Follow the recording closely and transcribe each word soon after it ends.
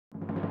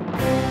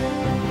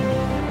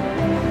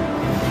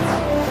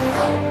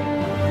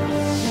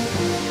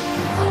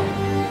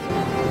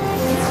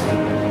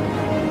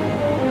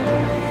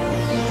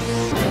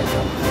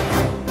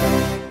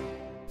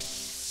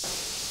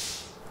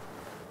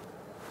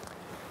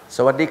ส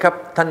วัสดีครับ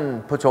ท่าน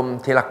ผู้ชม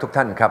ที่รักทุก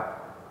ท่านครับ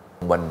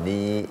วัน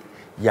นี้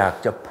อยาก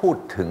จะพูด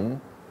ถึง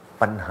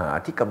ปัญหา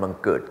ที่กำลัง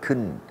เกิดขึ้น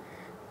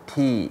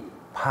ที่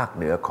ภาคเ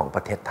หนือของป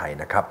ระเทศไทย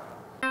นะครับ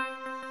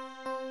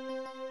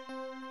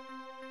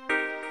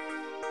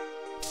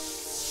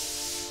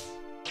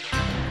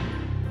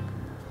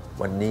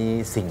วันนี้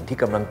สิ่งที่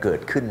กำลังเกิ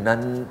ดขึ้นนั้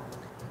น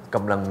ก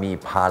ำลังมี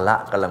ภาระ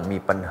กำลังมี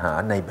ปัญหา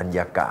ในบรรย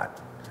ากาศ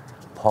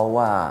เพราะ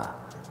ว่า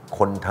ค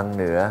นทางเ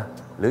หนือ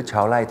หรือช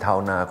าวไร่ชาว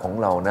นาของ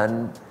เรานั้น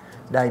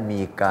ได้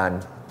มีการ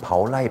เผา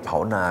ไร่เผา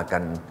นากั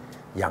น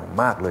อย่าง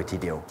มากเลยที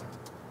เดียว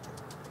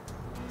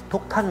ทุ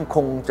กท่านค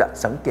งจะ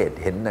สังเกต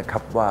เห็นนะครั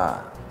บว่า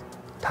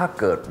ถ้า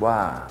เกิดว่า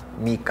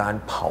มีการ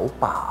เผา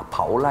ป่าเผ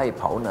าไร่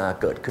เผานา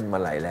เกิดขึ้นมา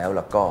หลายแล้ว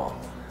ก็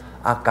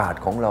อากาศ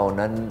ของเรา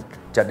นั้น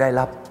จะได้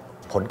รับ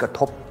ผลกระท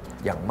บ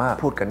อย่างมาก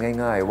พูดกัน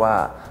ง่ายๆว่า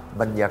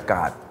บรรยาก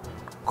าศ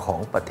ของ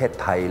ประเทศ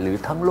ไทยหรือ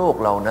ทั้งโลก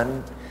เรานั้น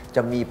จ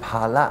ะมีภ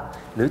าระ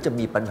หรือจะ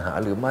มีปัญหา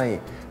หรือไม่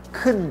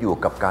ขึ้นอยู่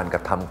กับการกร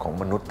ะทำของ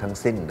มนุษย์ทั้ง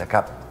สิ้นนะค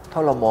รับถ้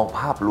าเรามอง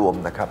ภาพรวม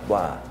นะครับ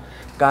ว่า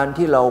การ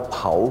ที่เราเผ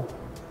า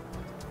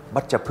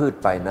วัชพืช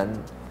ไปนั้น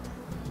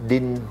ดิ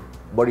น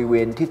บริเว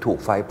ณที่ถูก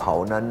ไฟเผา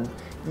นั้น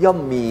ย่อม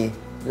มี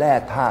แร่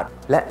ธาตุ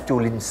และจุ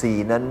ลินทรี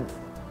ย์นั้น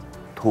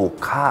ถูก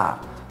ฆ่า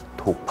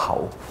ถูกเผา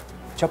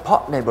เฉพา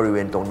ะในบริเว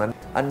ณตรงนั้น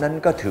อันนั้น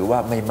ก็ถือว่า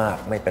ไม่มาก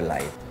ไม่เป็นไร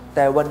แ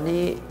ต่วัน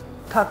นี้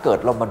ถ้าเกิด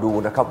เรามาดู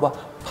นะครับว่า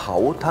เผา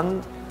ทั้ง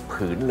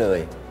ผืนเล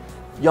ย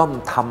ย่อม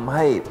ทำใ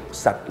ห้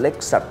สัตว์เล็ก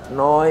สัตว์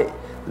น้อย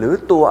หรือ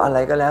ตัวอะไร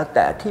ก็แล้วแ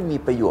ต่ที่มี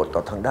ประโยชน์ต่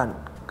อทางด้าน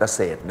เกษ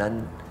ตรนั้น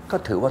ก็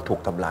ถือว่าถูก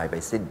ทำลายไป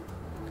สิ้น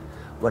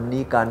วัน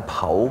นี้การเผ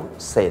า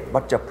เศษ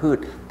วัชพืช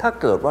ถ้า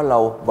เกิดว่าเรา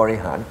บริ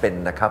หารเป็น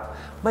นะครับ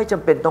ไม่จ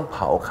ำเป็นต้องเผ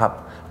าครับ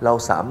เรา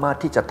สามารถ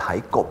ที่จะไถ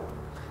กบ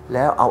แ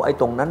ล้วเอาไอ้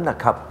ตรงนั้นนะ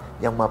ครับ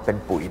ยังมาเป็น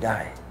ปุ๋ยได้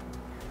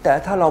แต่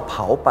ถ้าเราเผ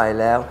าไป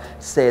แล้ว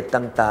เศษ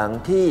ต่าง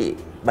ๆที่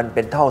มันเ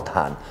ป็นเท่าฐ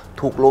าน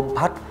ถูกลม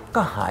พัด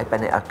ก็หายไป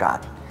ในอากาศ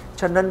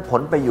ฉะนั้นผ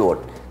ลประโยช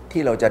น์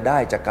ที่เราจะได้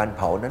จากการเ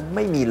ผานั้นไ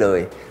ม่มีเลย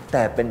แ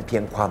ต่เป็นเพี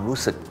ยงความรู้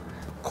สึก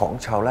ของ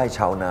ชาวไร่ช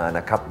าวนาน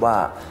ะครับว่า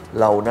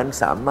เรานั้น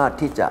สามารถ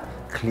ที่จะ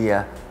เคลีย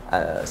ร์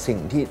สิ่ง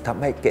ที่ท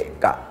ำให้เกะ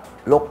กะ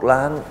ลก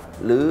ล้าง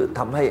หรือท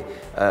ำให้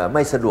ไ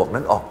ม่สะดวก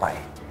นั้นออกไป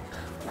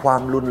ควา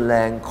มรุนแร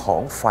งขอ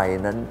งไฟ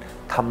นั้น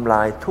ทำล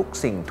ายทุก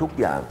สิ่งทุก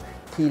อย่าง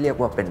ที่เรียก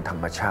ว่าเป็นธร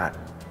รมชาติ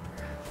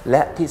แล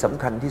ะที่ส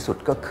ำคัญที่สุด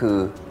ก็คือ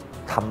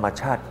ธรรม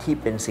ชาติที่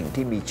เป็นสิ่ง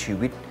ที่มีชี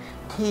วิต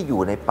ที่อ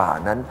ยู่ในป่า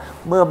นั้น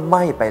เมื่อไห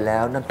ม้ไปแล้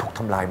วนั้นถูกท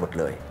ำลายหมด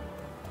เลย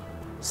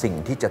สิ่ง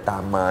ที่จะตา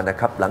มมานะ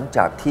ครับหลังจ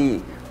ากที่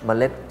เม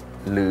ล็ด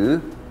หรือ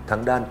ทา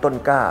งด้านต้น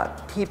กล้า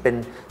ที่เป็น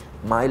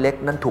ไม้เล็ก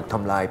นั้นถูกท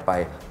ำลายไป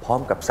พร้อม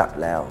กับสัต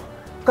ว์แล้ว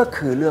ก็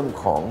คือเรื่อง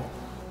ของ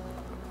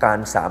การ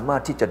สามาร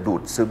ถที่จะดู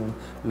ดซึม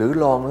หรือ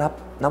รองรับ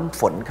น้ำ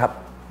ฝนครับ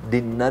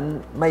ดินนั้น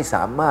ไม่ส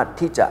ามารถ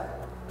ที่จะ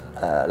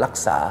รัก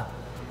ษา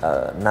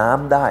น้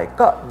ำได้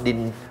ก็ดิน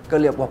ก็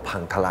เรียกว่าพั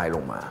งทลายล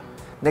งมา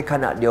ในข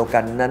ณะเดียว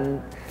กันนั้น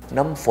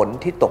น้ำฝน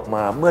ที่ตกม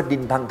าเมื่อดิ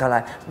นพังทลา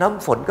ยน้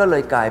ำฝนก็เล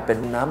ยกลายเป็น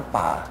น้ำ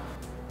ป่า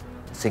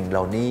สิ่งเห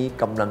ล่านี้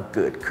กำลังเ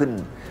กิดขึ้น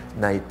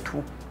ใน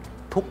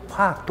ทุกภ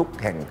าคทุก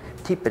แห่ง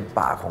ที่เป็น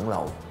ป่าของเร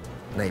า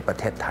ในประ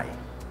เทศไทย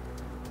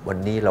วัน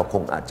นี้เราค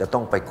งอาจจะต้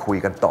องไปคุย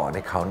กันต่อใน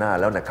คราวหน้า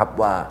แล้วนะครับ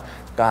ว่า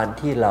การ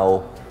ที่เรา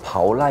เผ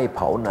าไร่เ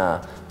ผานา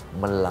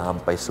มันลาม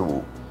ไปสู่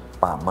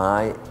ป่าไม้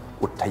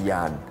อุทย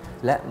าน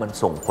และมัน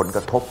ส่งผลก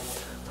ระทบ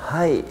ใ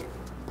ห้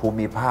ภู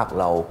มิภาค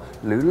เรา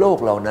หรือโลก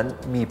เรานั้น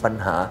มีปัญ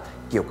หา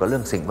เกี่ยวกับเรื่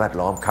องสิ่งแวด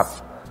ล้อมครับ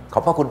ขอ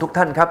บพระคุณทุก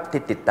ท่านครับ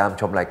ที่ติดตาม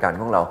ชมรายการ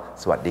ของเรา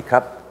สวัสดีครั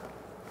บ